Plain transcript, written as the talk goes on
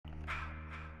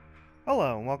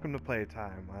Hello and welcome to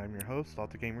Playtime. I'm your host,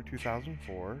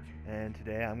 AltaGamer2004, and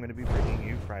today I'm going to be bringing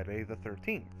you Friday the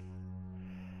 13th.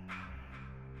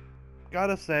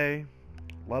 Gotta say,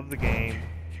 love the game.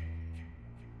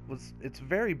 It's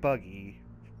very buggy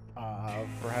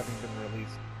for having been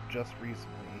released just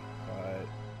recently,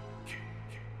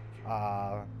 but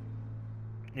a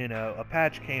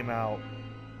patch came out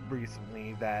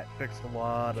recently that fixed a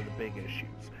lot of the big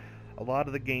issues. A lot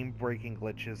of the game-breaking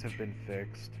glitches have been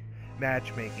fixed.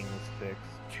 Matchmaking was fixed.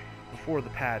 Before the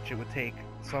patch, it would take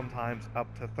sometimes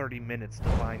up to 30 minutes to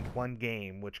find one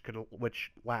game, which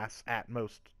lasts at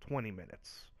most 20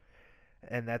 minutes,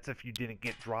 and that's if you didn't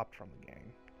get dropped from the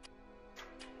game.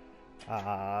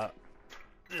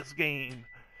 This game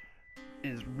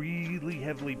is really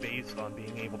heavily based on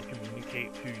being able to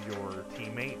communicate to your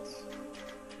teammates,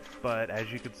 but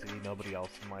as you can see, nobody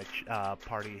else in my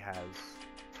party has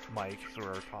mics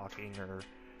or are talking or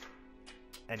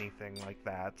anything like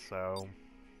that, so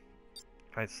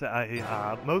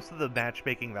most of the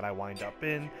matchmaking that I wind up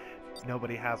in,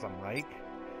 nobody has a mic,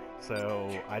 so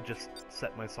I just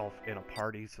set myself in a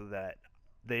party so that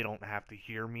they don't have to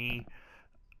hear me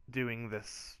doing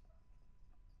this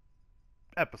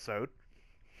episode.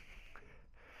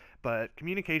 But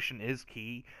communication is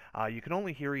key. You can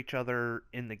only hear each other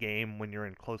in the game when you're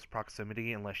in close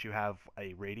proximity unless you have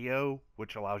a radio,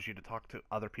 which allows you to talk to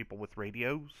other people with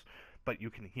radios, but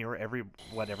you can hear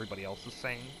what everybody else is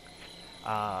saying.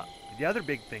 The other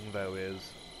big thing, though,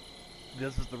 is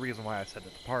this is the reason why I said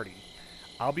at the party.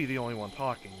 I'll be the only one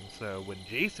talking, so when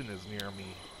Jason is near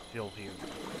me, he'll hear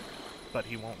me. But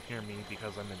he won't hear me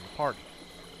because I'm in the party.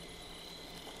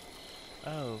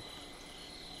 Oh.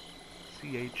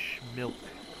 CH Milk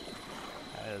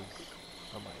has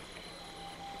a mic.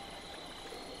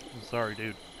 I'm sorry,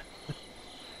 dude.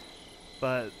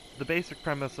 But the basic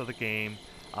premise of the game,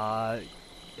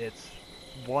 it's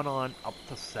 1 on up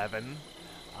to 7.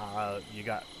 You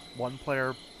got one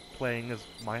player playing as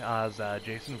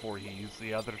Jason Voorhees.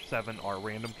 The other 7 are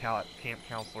random camp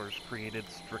counselors created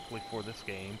strictly for this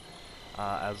game.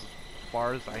 As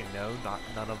far as I know,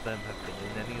 none of them have been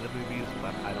in any of the movies,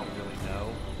 but I don't really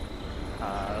know.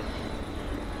 I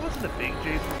wasn't a big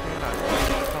Jason fan. I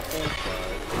watched a couple,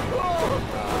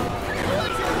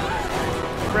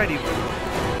 but Freddy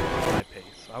was my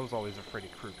pace. I was always a Freddy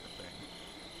Krueger thing.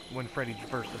 When Freddy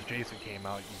vs. Jason came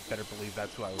out, you better believe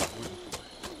that's who I was rooting for.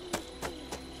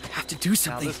 I have to do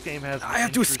something. Now this game has I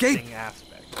have to escape.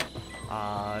 Aspect.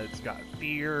 It's got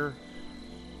fear.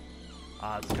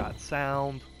 It's got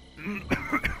sound.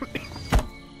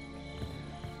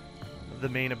 The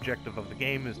main objective of the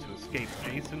game is to escape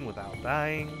Jason without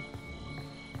dying,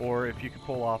 or if you could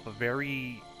pull off a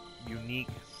very unique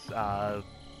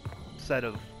set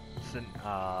of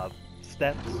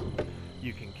steps,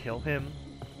 you can kill him.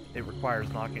 It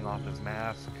requires knocking off his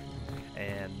mask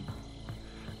and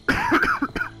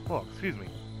oh, excuse me,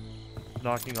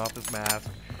 knocking off his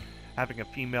mask, having a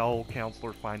female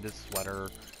counselor find his sweater,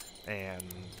 and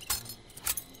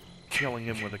killing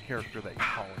him with a character that you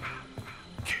call him.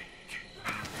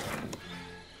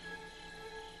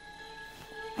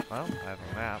 Well, I have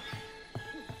a map.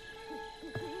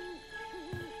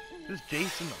 Is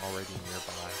Jason already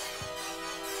nearby?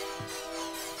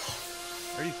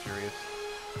 Are you serious?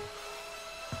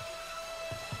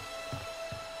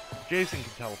 Jason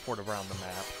can teleport around the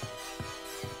map.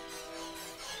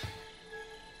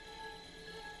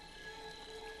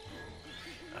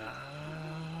 I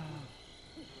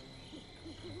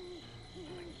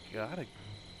gotta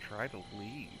try to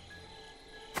leave.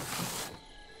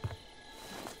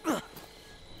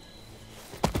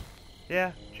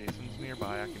 Yeah, Jason's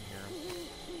nearby, I can hear him.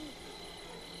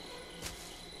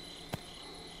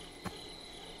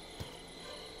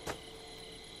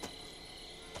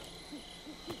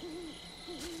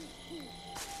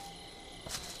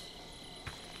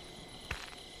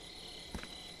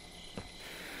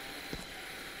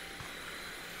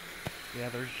 Yeah,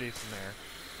 there's Jason there.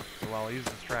 So while he's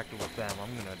distracted with them,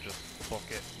 I'm gonna just book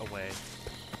it away.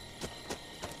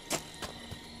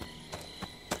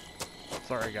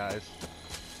 Sorry, guys.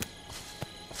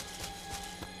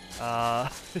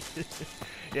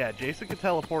 Yeah, Jason can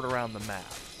teleport around the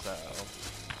map, so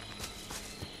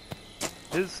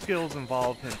his skills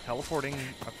involve him teleporting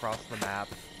across the map.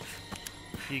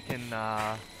 He can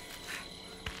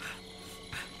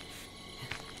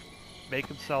make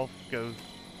himself go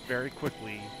very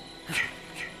quickly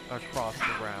across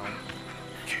the ground.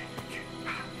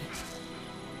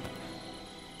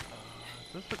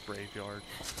 Is this a graveyard?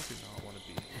 I do not want to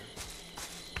be here.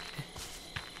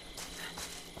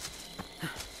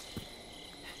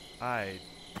 I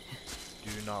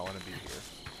do not want to be here.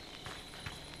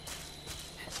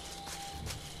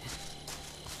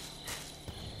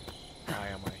 guy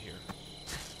am I here?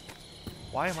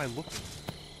 Why am I looking?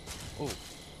 Oh.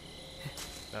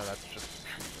 No, that's just a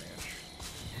tree branch.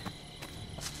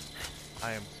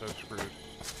 I am so screwed.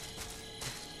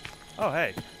 Oh,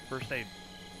 hey. First aid.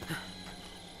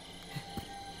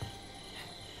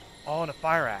 Oh, and a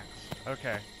fire axe.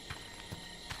 Okay.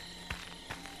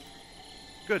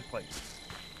 Good place.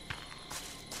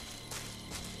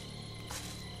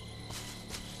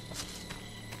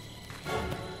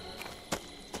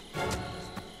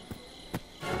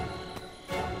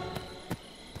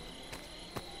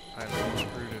 I'm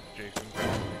screwed if Jason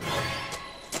grabs me.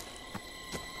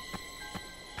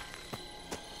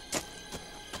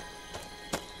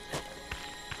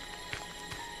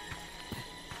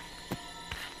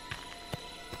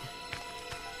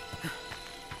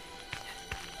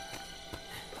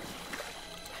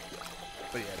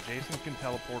 But yeah, Jason can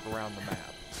teleport around the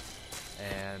map.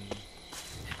 And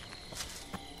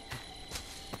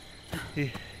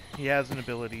he has an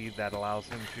ability that allows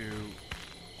him to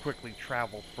quickly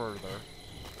travel further.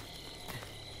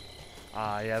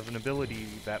 He has an ability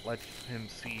that lets him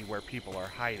see where people are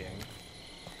hiding.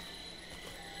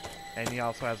 And he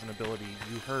also has an ability,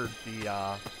 you heard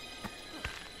the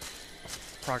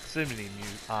proximity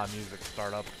music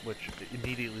start up, which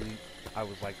immediately I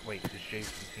was like, wait, is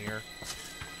Jason here?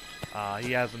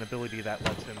 He has an ability that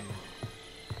lets him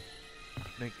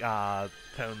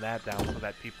tone that down so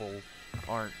that people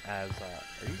aren't as,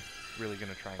 are you really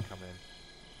gonna try and come in?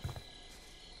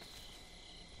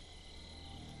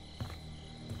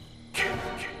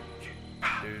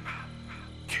 Dude.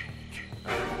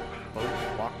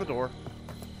 Lock the door.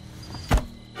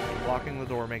 Locking the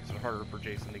door makes it harder for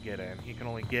Jason to get in. He can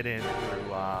only get in through,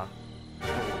 doors.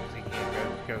 He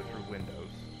can't go through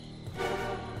windows.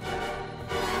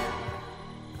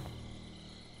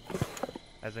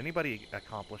 Has anybody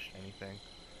accomplished anything?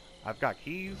 I've got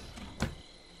keys.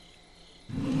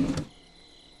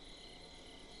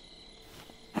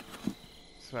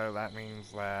 So that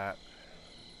means that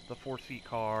the 4-seat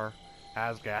car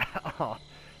has gas.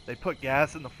 They put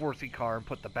gas in the 4-seat car and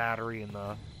put the battery in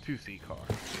the 2-seat car.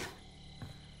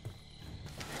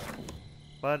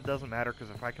 But it doesn't matter because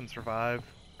if I can survive,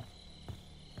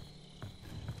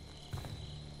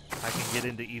 I can get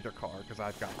into either car because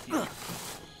I've got keys.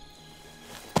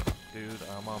 Dude,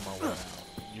 I'm on my way out.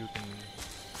 You can...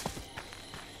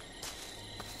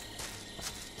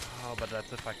 Oh, but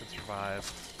that's if I can survive.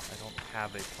 I don't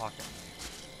have a pocket knife.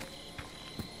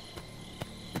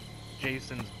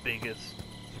 Jason's biggest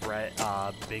threat,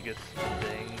 biggest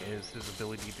thing is his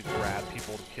ability to grab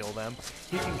people to kill them.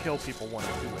 He can kill people one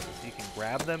of two ways. He can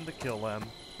grab them to kill them,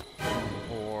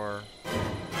 or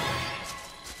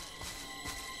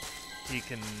he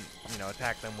can, you know,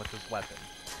 attack them with his weapon.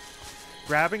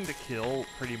 Grabbing to kill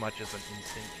pretty much is an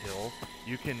instant kill.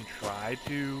 You can try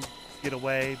to get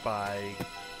away by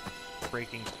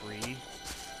breaking free.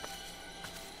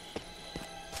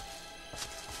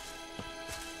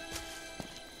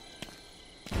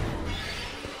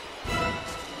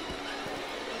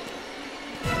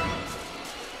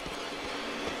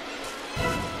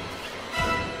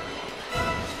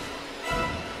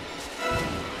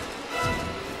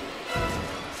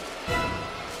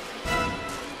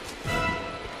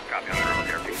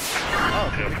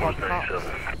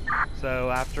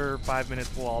 So after 5 minutes,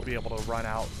 we'll all be able to run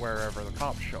out wherever the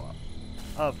cops show up.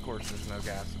 Of course, there's no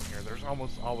gas in here. There's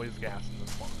almost always gas in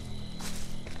this barn.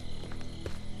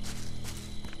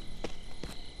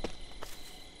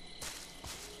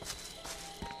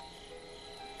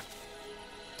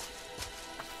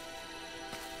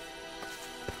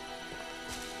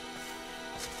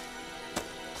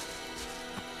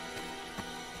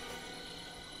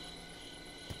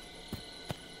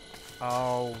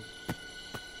 Oh.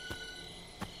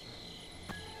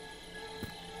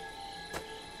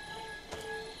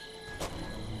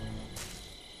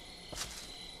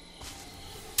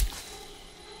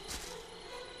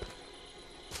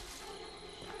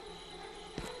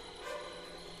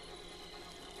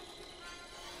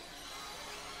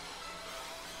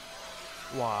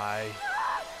 Why?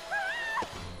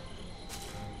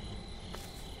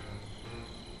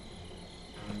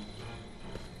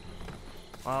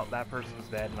 Well, that person's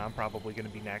dead, and I'm probably going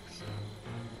to be next.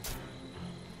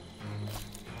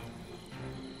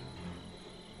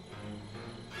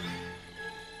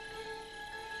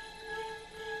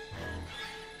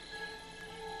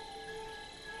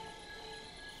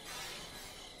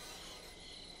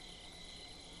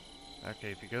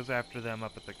 Okay, if he goes after them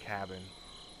up at the cabin,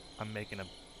 I'm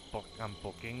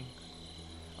booking.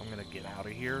 I'm gonna get out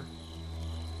of here.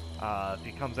 If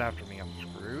he comes after me, I'm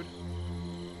screwed.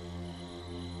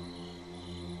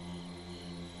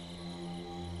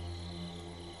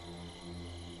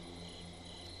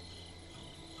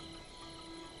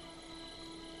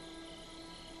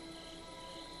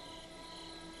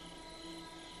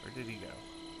 Where did he go?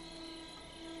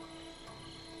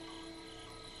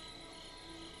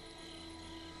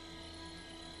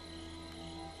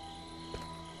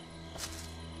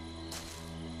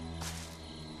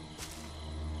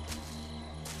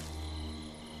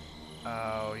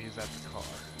 Oh, he's at the car.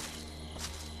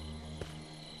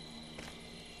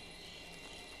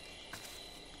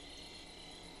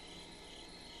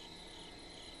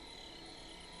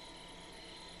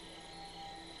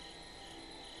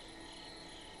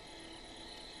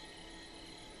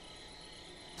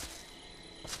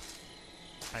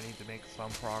 I need to make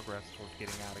some progress towards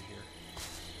getting out of here.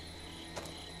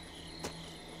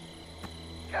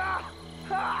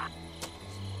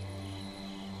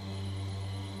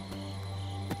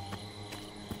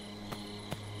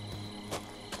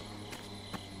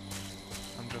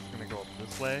 I'm just gonna go up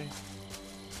this way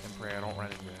and pray I don't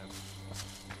run into him.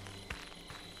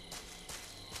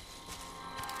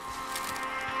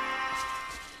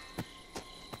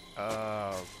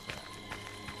 Oh, crap.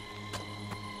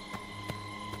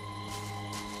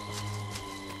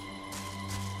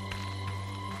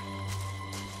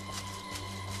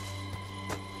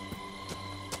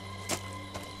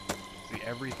 See,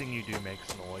 everything you do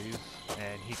makes noise,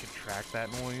 and he can track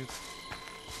that noise.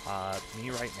 Me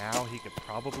right now, he could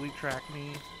probably track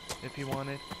me if he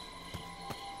wanted.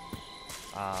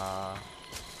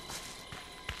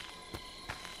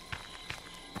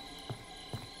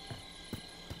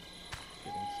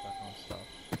 Getting stuck on stuff.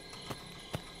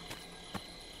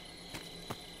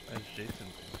 As Jason's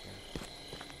in here.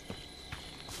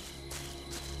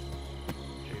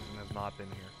 Jason has not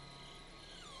been here.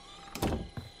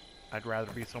 I'd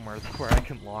rather be somewhere where I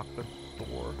can lock the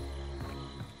door.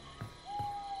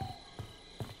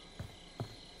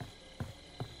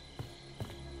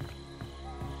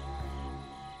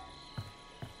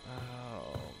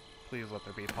 Please let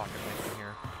there be a pocket knife in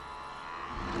here.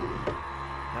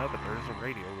 No, but there is a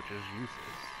radio, which is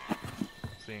useless,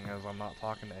 seeing as I'm not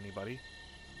talking to anybody.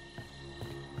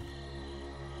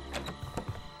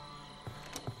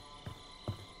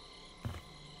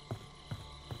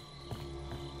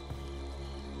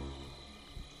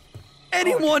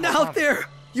 Anyone out there?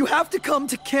 You have to come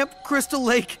to Camp Crystal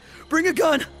Lake. Bring a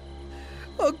gun.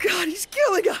 Oh God, he's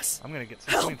killing us. I'm gonna get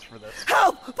some points for this.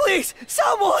 Help! Please!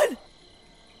 Someone!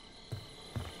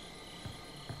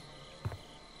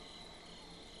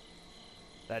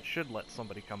 That should let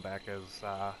somebody come back as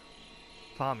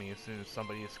Tommy as soon as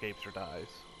somebody escapes or dies.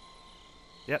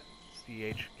 Yep,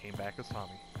 CH came back as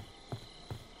Tommy.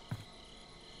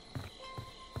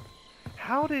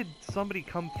 How did somebody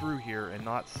come through here and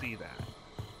not see that?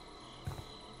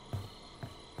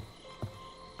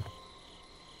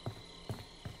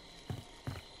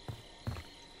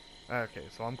 Okay,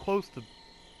 so I'm close to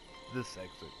this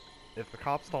exit. If the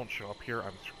cops don't show up here,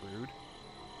 I'm screwed.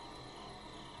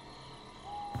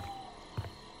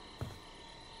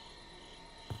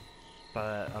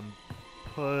 But I'm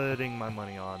putting my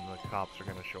money on the cops are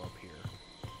gonna show up here.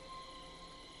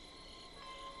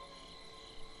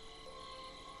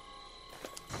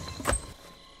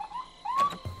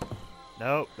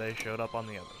 Nope, they showed up on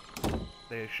the other.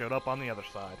 They showed up on the other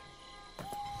side.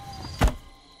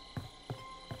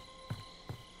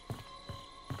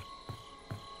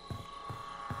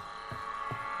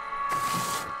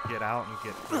 Get out and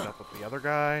get put up with the other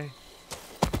guy.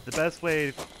 The best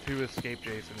way to escape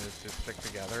Jason is to stick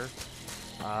together,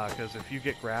 because if you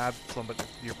get grabbed, somebody,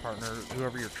 your partner,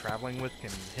 whoever you're traveling with, can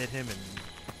hit him and...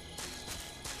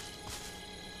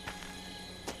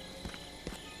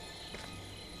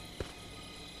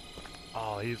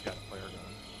 Oh, he's got a flare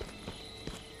gun.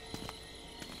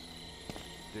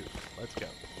 Dude, let's go.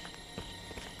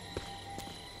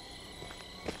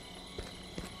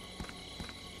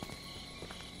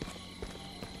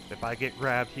 If I get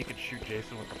grabbed, he could shoot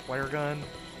Jason with the flare gun.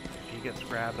 If he gets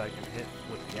grabbed, I can hit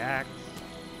with the axe.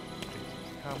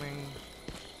 Jason's coming.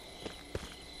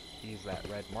 He's that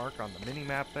red mark on the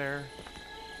mini-map there.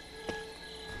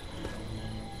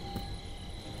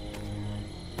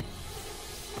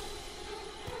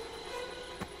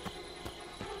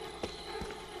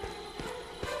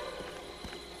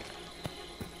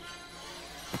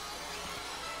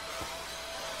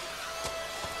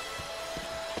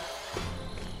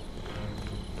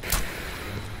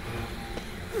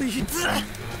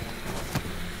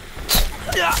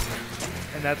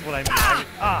 And that's what I mean.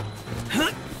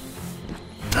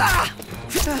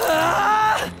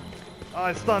 Oh,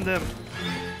 I stunned him.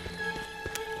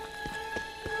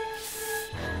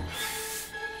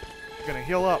 He's gonna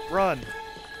heal up. Run.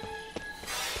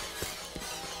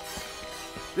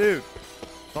 Dude,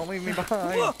 don't leave me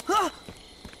behind.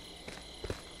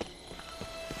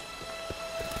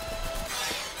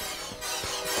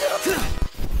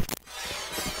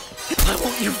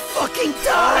 fucking Oh,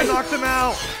 die! I knocked him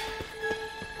out!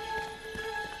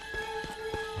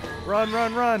 Run,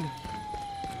 run, run!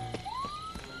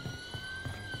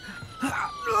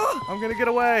 I'm gonna get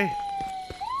away!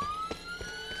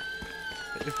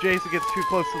 If Jason gets too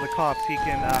close to the cops, he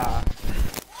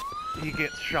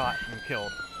gets shot and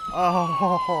killed.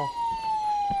 Oh!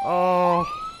 Oh!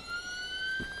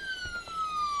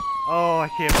 Oh, I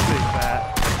can't believe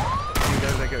that. See,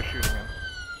 there they go shooting him.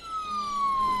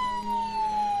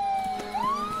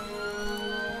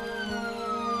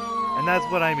 And that's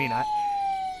what I mean.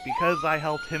 Because I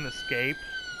helped him escape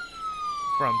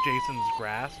from Jason's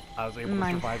grasp, I was able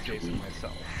to survive Jason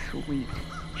myself. Sweet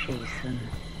Jason.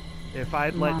 If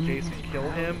I'd let Mommy Jason is kill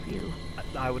proud him, of you.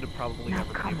 I would have probably Now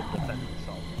never been come able to defend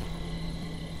home.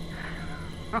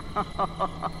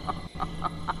 myself.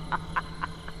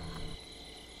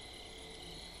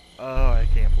 Oh, I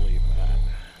can't believe that.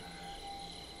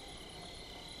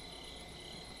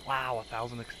 Wow,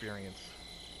 1,000 experience.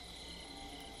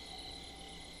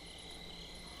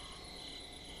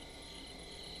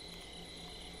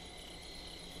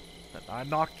 And I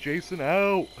knocked Jason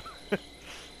out.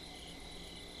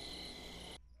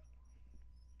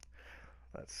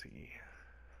 Let's see.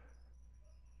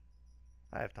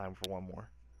 I have time for one more.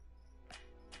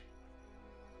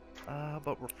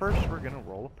 But first we're gonna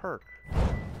roll a perk.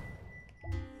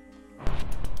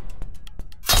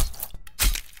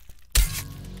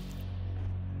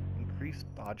 Increase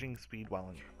dodging speed while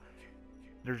in...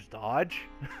 There's dodge?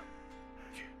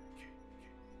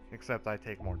 Except I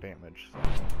take more damage, so...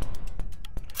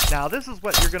 Now this is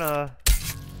what you're gonna...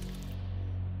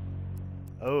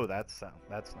 Oh, that's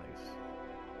nice.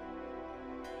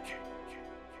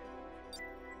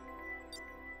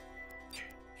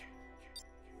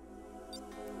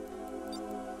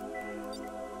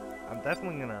 I'm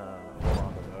definitely gonna hold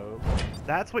on to those.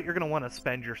 That's what you're gonna want to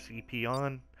spend your CP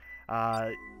on.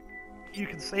 You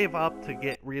can save up to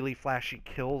get really flashy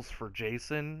kills for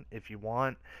Jason if you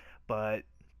want, but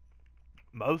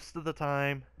most of the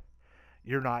time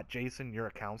you're not Jason, you're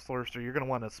a counselor, so you're going to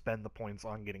want to spend the points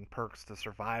on getting perks to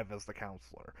survive as the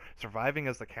counselor. Surviving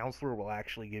as the counselor will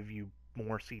actually give you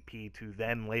more CP to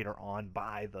then later on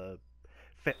buy the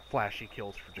flashy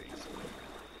kills for Jason.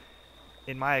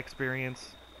 In my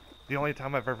experience, the only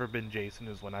time I've ever been Jason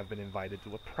is when I've been invited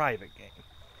to a private game.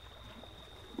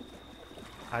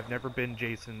 I've never been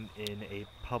Jason in a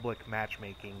public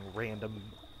matchmaking random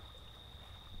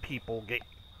people game.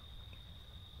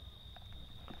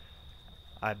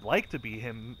 I'd like to be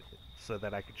him so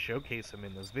that I could showcase him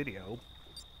in this video,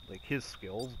 like his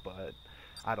skills, but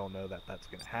I don't know that that's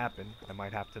going to happen. I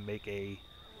might have to make a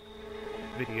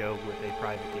video with a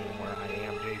private game where I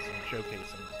am Jason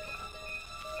showcasing.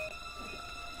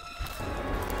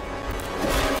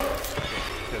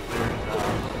 Because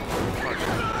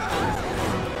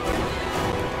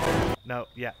no,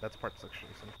 yeah, that's part 6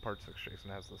 Jason. Part 6 Jason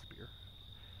has the spear.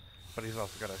 But he's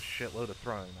also got a shitload of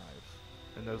throwing knives.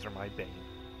 And those are my bane.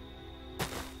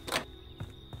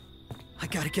 I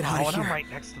gotta get out of and here. I'm right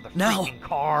next to the Now. freaking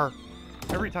car.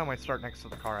 Every time I start next to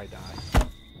the car, I die.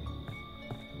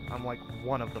 I'm like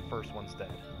one of the first ones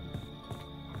dead.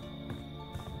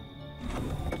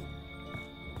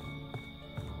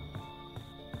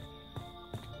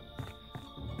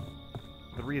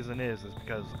 The reason is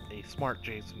because a smart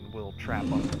Jason will trap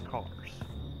other cars.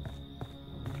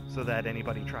 So that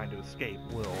anybody trying to escape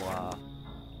will,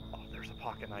 oh, there's a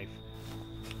pocket knife.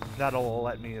 That'll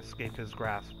let me escape his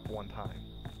grasp one time.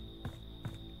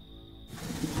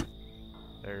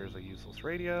 There's a useless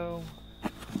radio.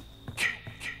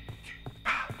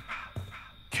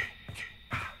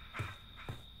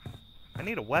 I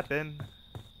need a weapon.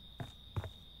 I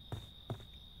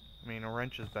mean, a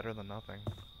wrench is better than nothing.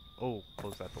 Oh,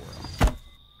 close that door up.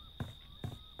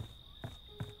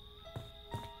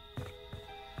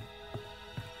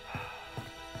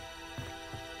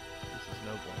 This is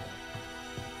no bueno.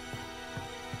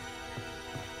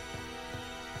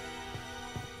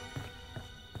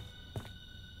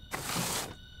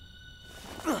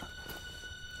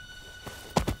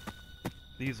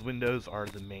 These windows are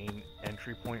the main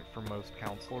entry point for most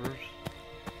counselors.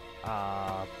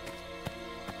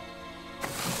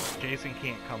 Jason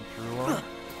can't come through them,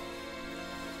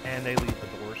 and they leave the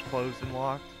doors closed and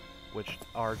locked, which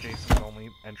are Jason's only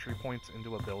entry points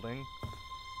into a building.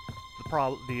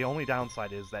 The only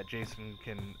downside is that Jason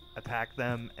can attack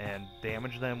them and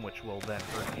damage them, which will then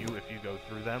hurt you if you go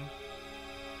through them.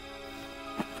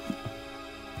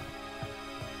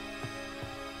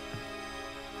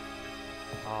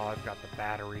 Oh, I've got the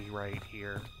battery right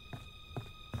here.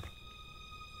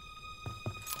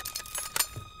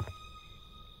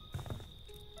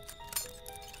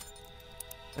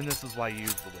 And this is why you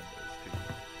use the windows, too.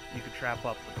 You can trap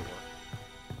up the door.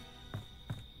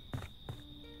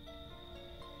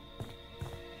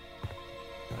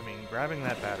 I mean, grabbing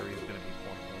that battery is going to be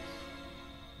pointless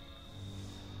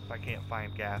if I can't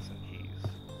find gas and keys.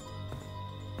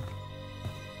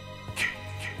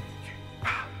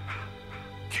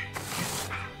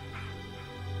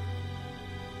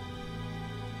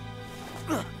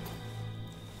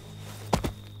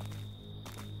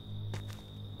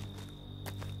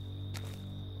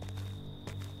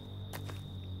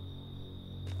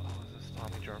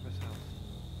 Jarvis house?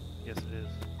 Yes, it is.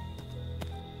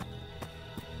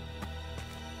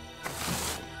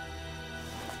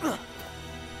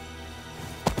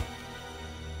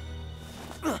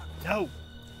 No!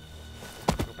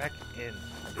 Go back in.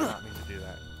 I did not mean to do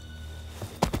that.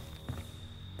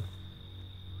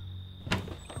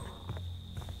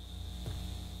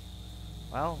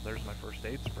 Well, there's my first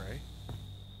aid spray.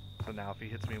 So now if he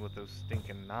hits me with those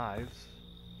stinking knives...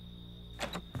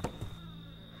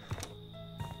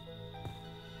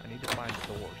 I need to find the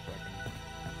door so I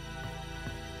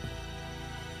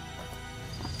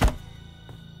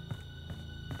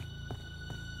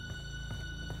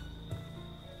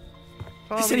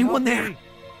can... Is anyone there?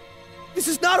 This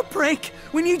is not a prank!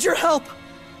 We need your help!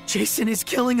 Jason is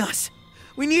killing us!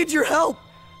 We need your help!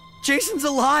 Jason's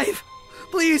alive!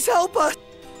 Please help us!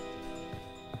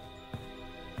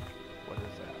 What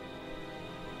is that?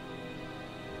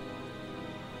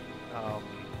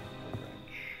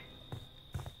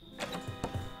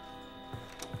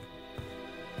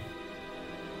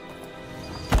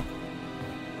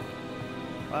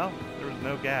 Well, there was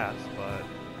no gas, but...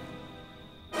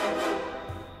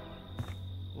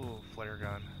 Ooh, flare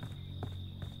gun.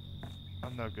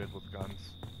 I'm no good with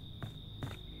guns.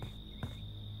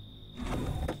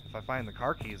 If I find the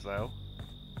car keys, though...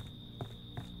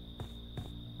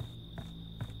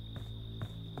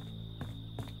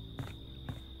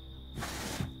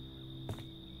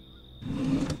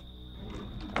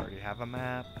 I already have a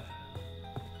map.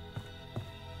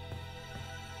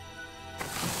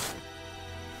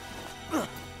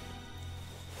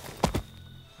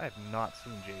 I have not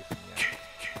seen Jason yet.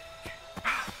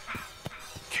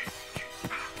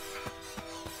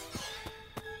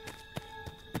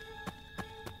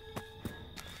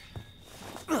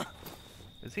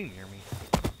 Is he near me?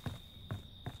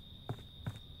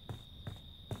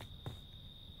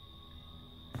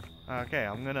 Okay,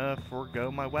 I'm gonna forego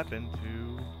my weapon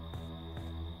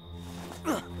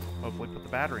to hopefully put the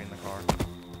battery in the car.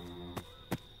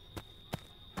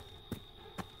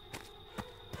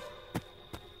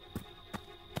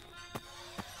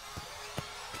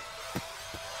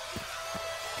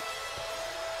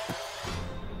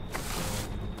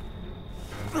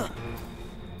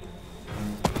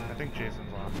 I think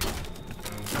Jason's on.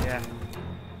 Yeah.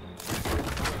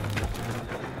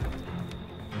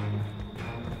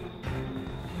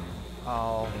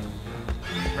 Oh.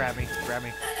 Grab me, grab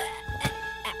me.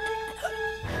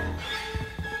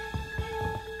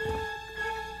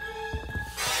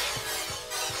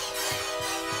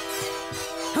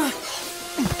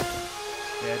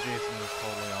 Yeah, Jason was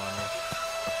totally on me.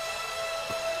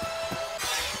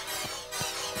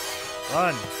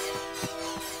 Run!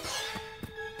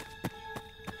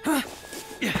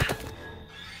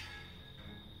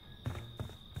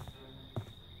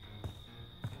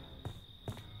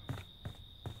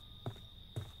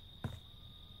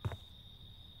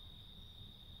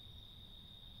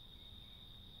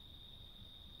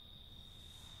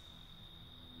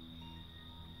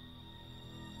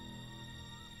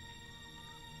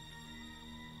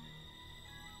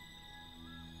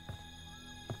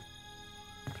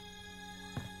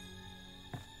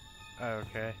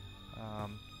 Okay.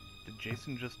 Did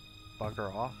Jason just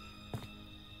bugger off?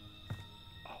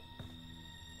 Oh.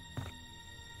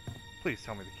 Please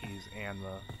tell me the keys and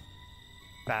the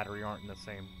battery aren't in the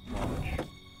same launch.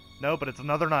 No, but it's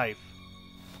another knife.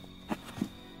 I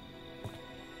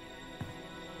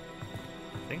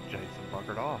think Jason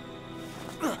buggered off.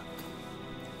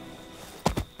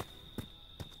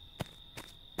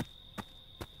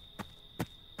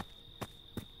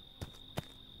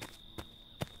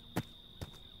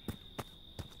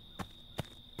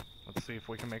 Let's see if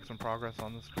we can make some progress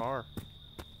on this car.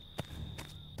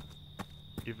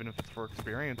 Even if it's for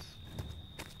experience.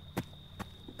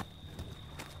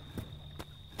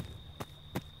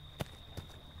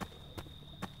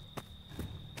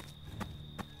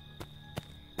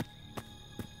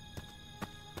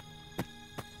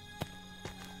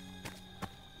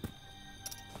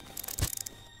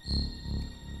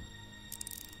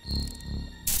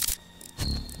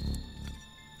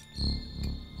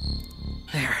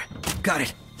 There. Got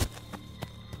it.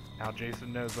 Now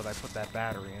Jason knows that I put that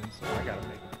battery in, so I gotta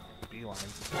make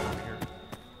beelines over here.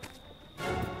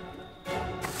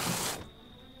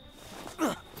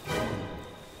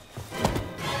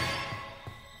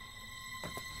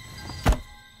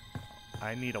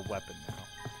 I need a weapon now.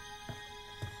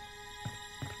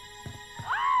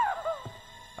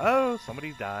 Oh,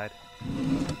 somebody died.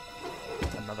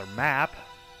 Another map.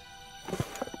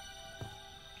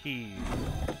 Keys.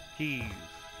 Keys.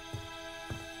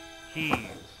 Keys.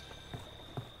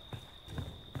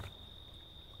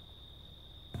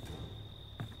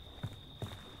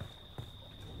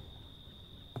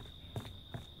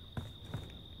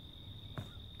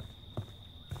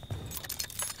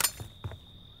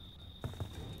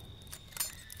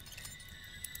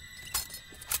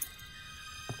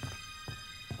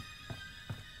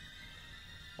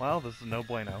 Well, this is no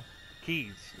bueno.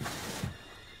 Keys.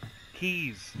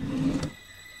 Keys.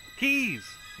 Keys!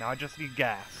 Now I just need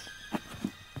gas.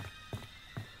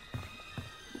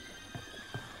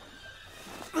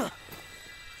 If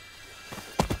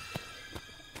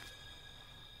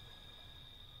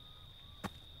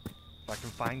I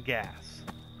can find gas.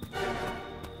 I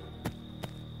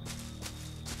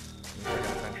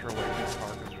gotta venture away from the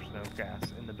car because there's no gas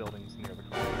in the buildings near the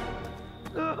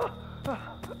car.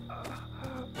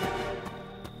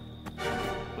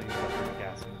 Please let there be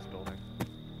gas in this building.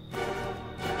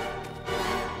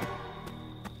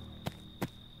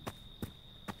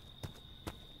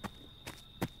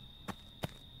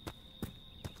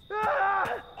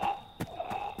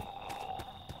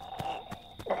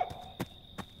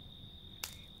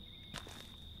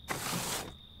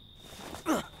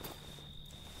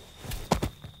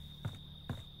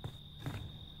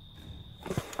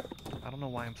 I don't know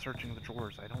why I'm searching the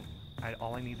drawers.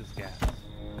 All I need is gas.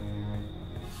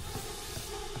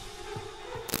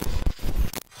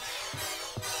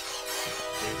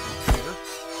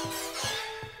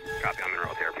 Copy, I'm in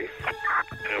row therapy.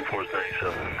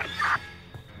 437.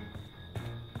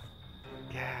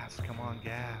 Gas, come on,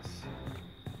 gas.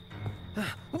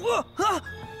 Whoa! Ah!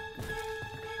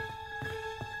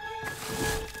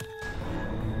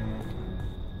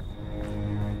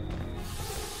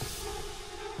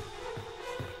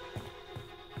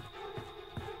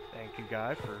 Thank you,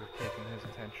 guy, for taking his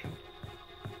attention.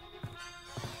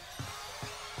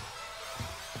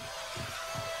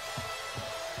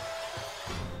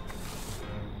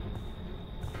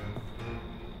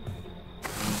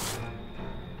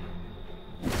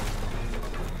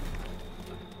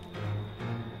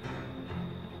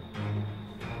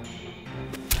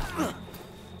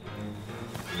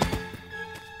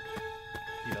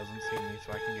 He doesn't see me,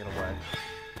 so I can get away.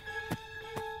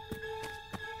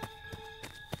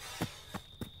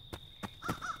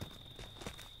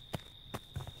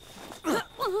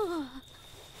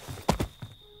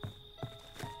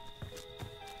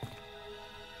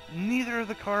 Neither of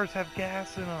the cars have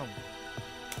gas in them.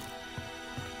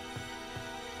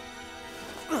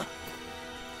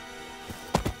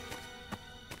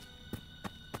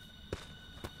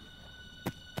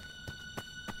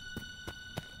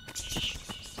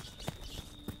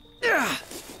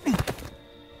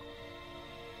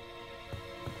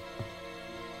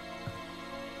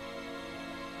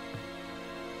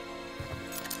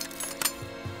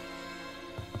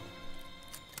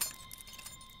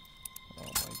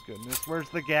 Goodness, where's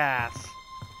the gas?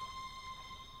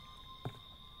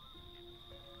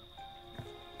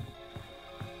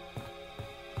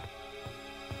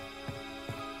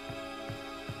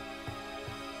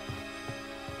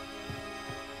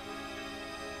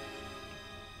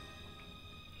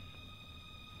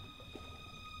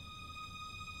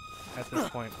 At this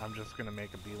point, I'm just gonna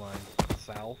make a beeline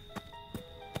south.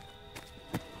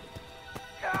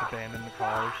 Abandon the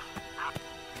cars.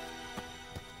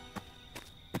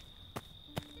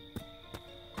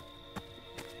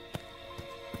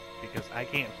 Because I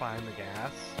can't find the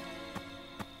gas.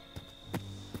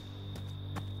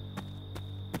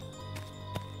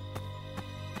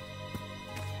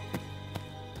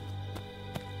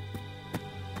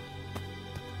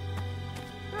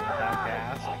 Without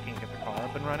gas, I can't get the car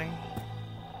up and running.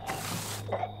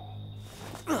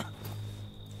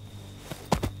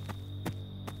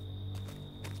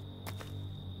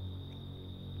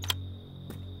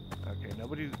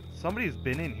 Okay, somebody's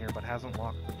been in here but hasn't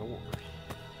locked the doors.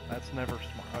 That's never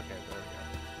smart. Okay, there we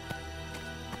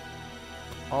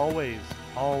go.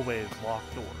 Always lock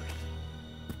doors.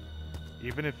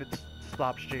 Even if it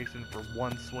stops Jason for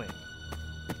one swing.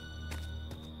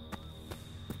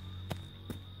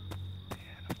 Man,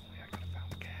 if only I could have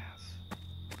found gas.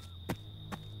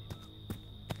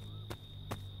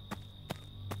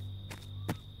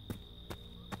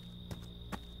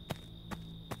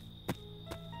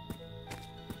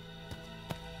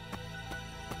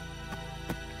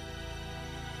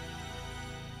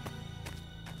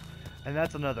 And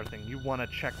that's another thing. You want to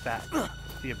check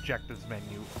the objectives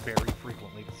menu very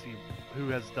frequently to see who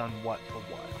has done what to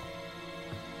what.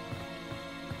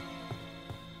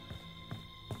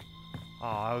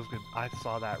 Oh, I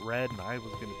saw that red and I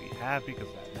was gonna be happy because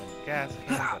that meant gas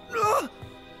can, but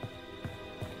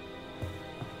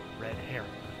red herring.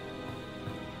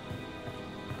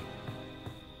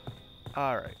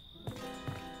 Alright.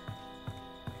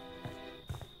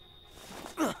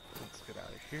 Let's get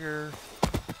out of here.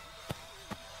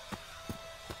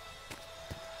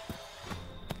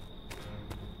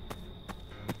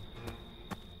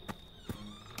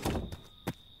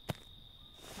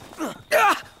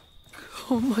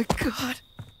 Oh my god.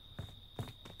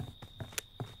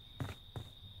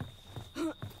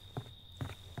 If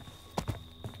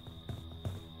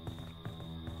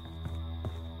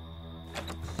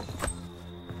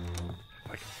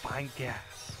I can find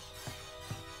gas.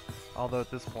 Although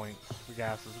at this point, the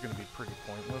gas is going to be pretty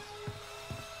pointless.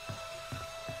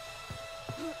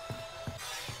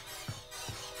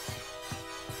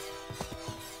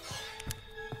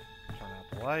 Turn out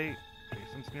the light.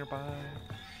 Jason's nearby.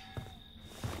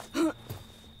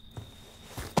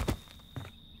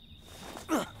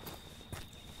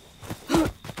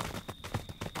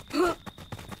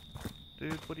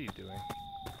 Dude, what are you doing?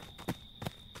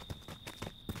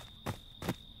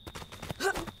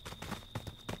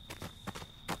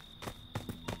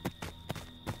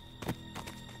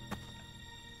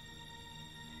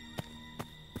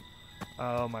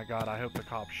 Oh my god, I hope the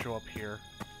cops show up here.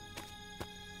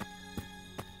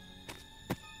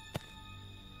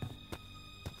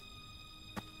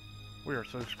 We are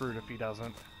so screwed if he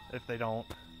doesn't. If they don't.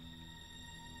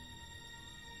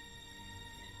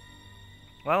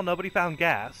 Well, nobody found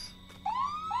gas.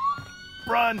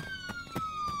 Run!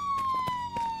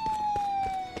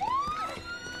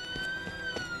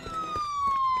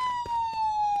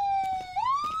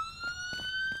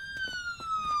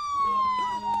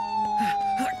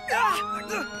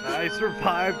 I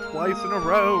survived twice in a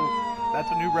row. That's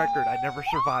a new record. I never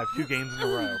survived 2 games in a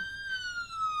row.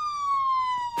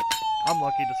 I'm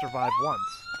lucky to survive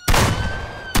once.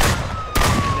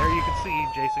 And there you can see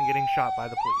Jason getting shot by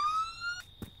the police.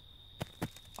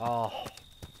 Oh,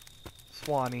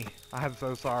 Swanee, I'm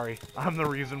so sorry. I'm the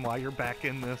reason why you're back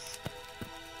in this.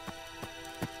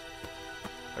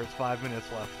 There's 5 minutes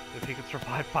left. If he could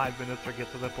survive 5 minutes or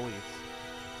get to the police.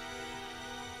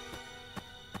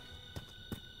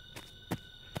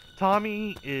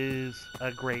 Tommy is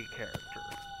a great character.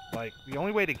 Like, the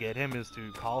only way to get him is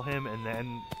to call him and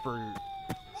then for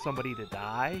somebody to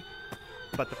die.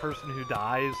 But the person who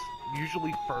dies,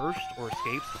 usually first, or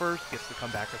escapes first, gets to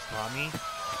come back as Tommy.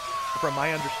 From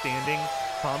my understanding,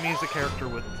 Tommy is a character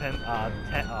with all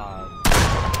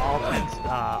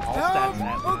stats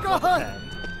at level 10,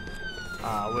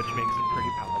 which makes him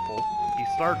pretty powerful. He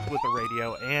starts with a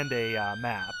radio and a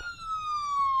map.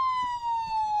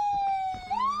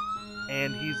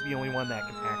 And he's the only one that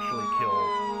can actually kill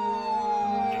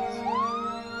Jason.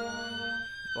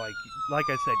 Like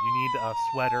I said, you need a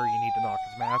sweater, you need to knock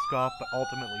his mask off, but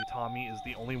ultimately Tommy is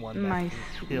the only one that can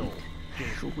kill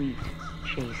Jason. Sweet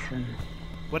Jason.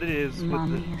 What it is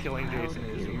Mommy with is killing proud Jason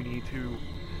of is you. you need to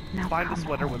Now find a come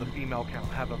sweater with a home. female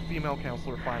have a female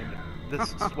counselor find this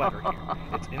sweater here.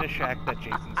 It's in a shack that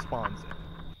Jason spawns in.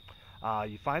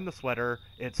 You find the sweater,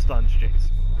 it stuns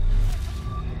Jason.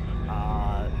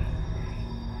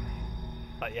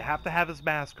 But you have to have his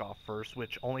mask off first,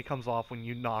 which only comes off when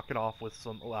you knock it off with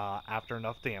some after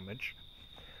enough damage.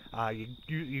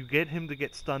 You get him to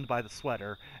get stunned by the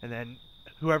sweater, and then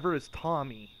whoever is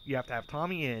Tommy, you have to have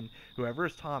Tommy in. Whoever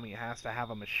is Tommy has to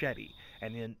have a machete,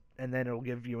 and then it'll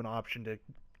give you an option to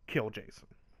kill Jason.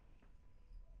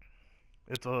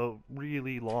 It's a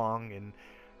really long and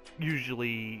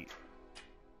usually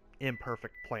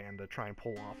imperfect plan to try and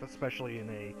pull off, especially in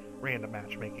a random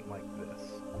matchmaking like this.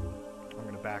 I'm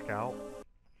going to back out.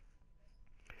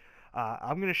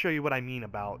 I'm going to show you what I mean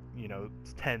about, you know,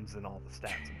 10s and all the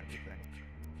stats and everything.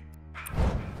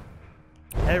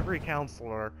 Every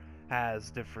counselor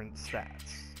has different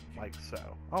stats, like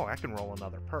so. Oh, I can roll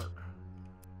another perk.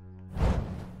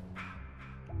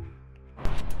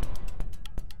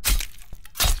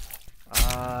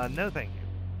 No thank you.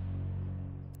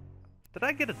 Did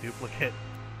I get a duplicate?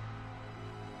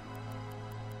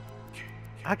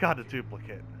 I got a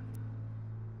duplicate.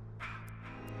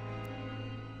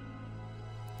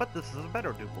 But this is a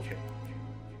better duplicate.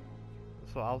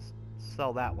 So I'll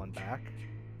sell that one back.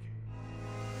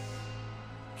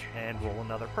 And roll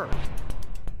another perk.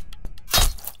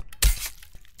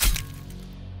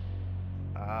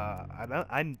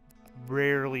 I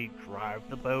rarely drive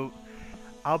the boat.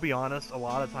 I'll be honest, a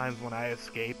lot of times when I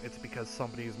escape, it's because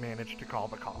somebody's managed to call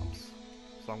the cops.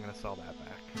 So I'm going to sell that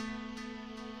back.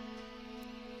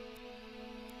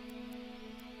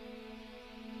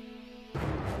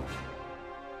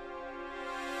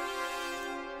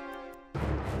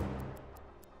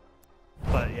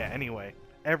 But yeah, anyway,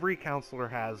 every counselor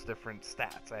has different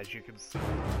stats, as you can see.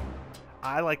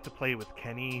 I like to play with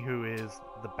Kenny, who is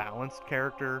the balanced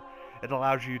character. It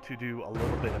allows you to do a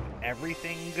little bit of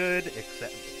everything good,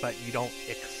 but you don't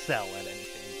excel at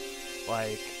anything.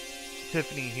 Like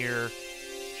Tiffany here,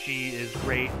 she is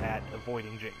great at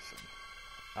avoiding Jason.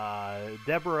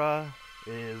 Deborah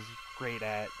is great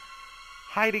at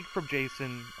hiding from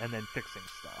Jason and then fixing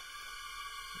stuff.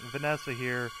 Vanessa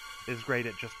here is great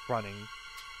at just running.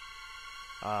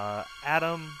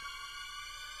 Adam,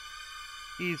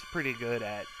 he's pretty good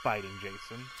at fighting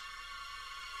Jason.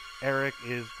 Eric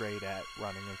is great at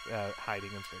running and hiding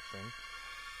and fixing.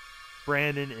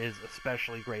 Brandon is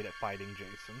especially great at fighting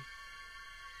Jason.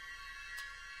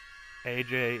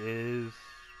 AJ is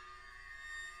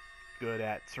good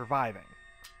at surviving.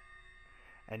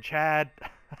 And Chad,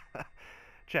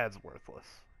 Chad's worthless.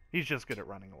 He's just good at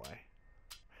running away.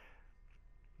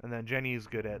 And then Jenny's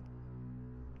good at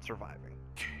surviving.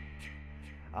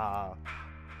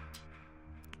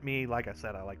 Me, like I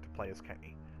said, I like to play as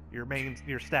Kenny. Your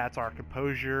stats are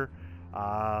composure,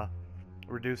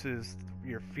 reduces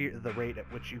your fear, the rate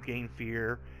at which you gain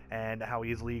fear, and how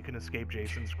easily you can escape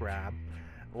Jason's grab.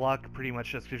 Luck pretty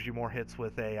much just gives you more hits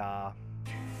with a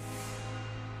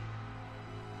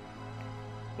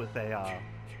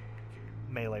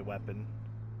melee weapon.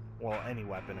 Well, any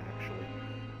weapon actually.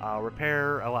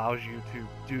 Repair allows you to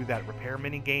do that repair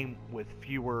minigame with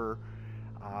fewer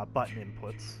button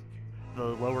inputs. The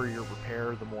lower your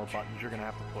repair, the more buttons you're going to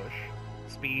have to push.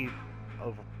 Speed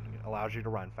allows you to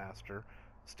run faster.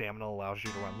 Stamina allows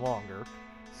you to run longer.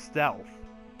 Stealth,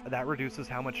 that reduces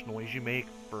how much noise you make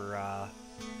for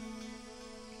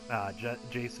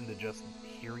Jason to just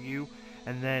hear you.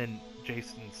 And then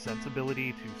Jason's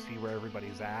sensibility to see where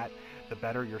everybody's at. The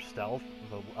better your stealth,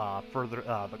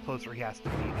 the closer he has to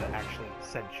be to actually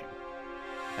sense you.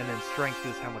 And then strength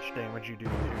is how much damage you do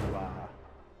to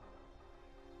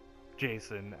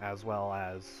Jason, as well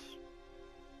as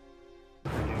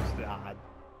reduce the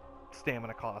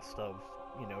stamina cost of,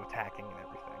 attacking and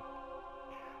everything.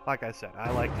 Like I said, I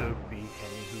like to be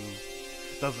Kenny, who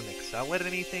doesn't excel at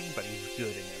anything, but he's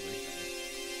good in everything.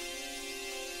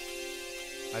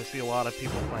 I see a lot of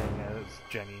people playing as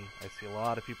Jenny, I see a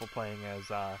lot of people playing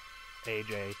as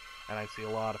AJ, and I see a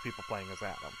lot of people playing as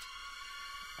Adam.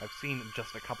 I've seen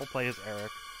just a couple play as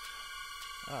Eric.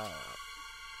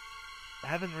 I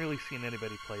haven't really seen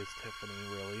anybody play as Tiffany,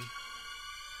 really.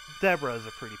 Deborah is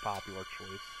a pretty popular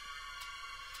choice.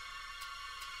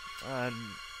 And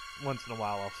once in a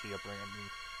while I'll see a Brandon,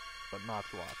 but not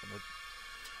too often.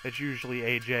 It's usually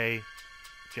AJ,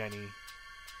 Jenny,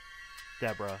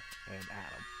 Deborah, and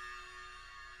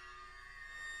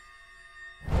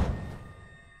Adam.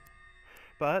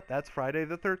 But that's Friday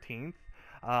the 13th.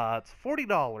 It's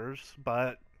 $40,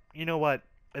 but you know what?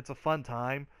 It's a fun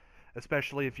time.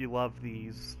 Especially if you love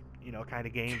these, kind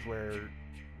of games where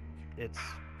it's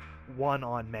one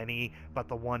on many, but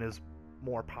the one is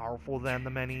more powerful than the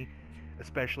many.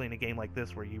 Especially in a game like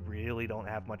this where you really don't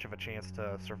have much of a chance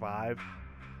to survive.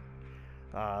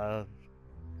 It's a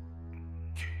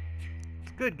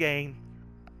good game.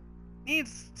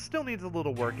 Still needs a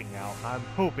little working out. I'm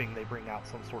hoping they bring out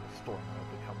some sort of story mode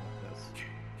to come with this.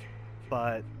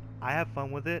 But I have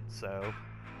fun with it, so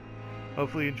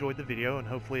hopefully you enjoyed the video, and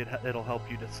hopefully it'll help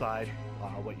you decide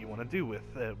what you want to do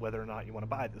with it, whether or not you want to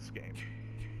buy this game.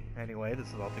 Anyway, this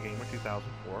is Alpha Gamer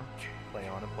 2004. Play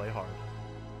on and play hard.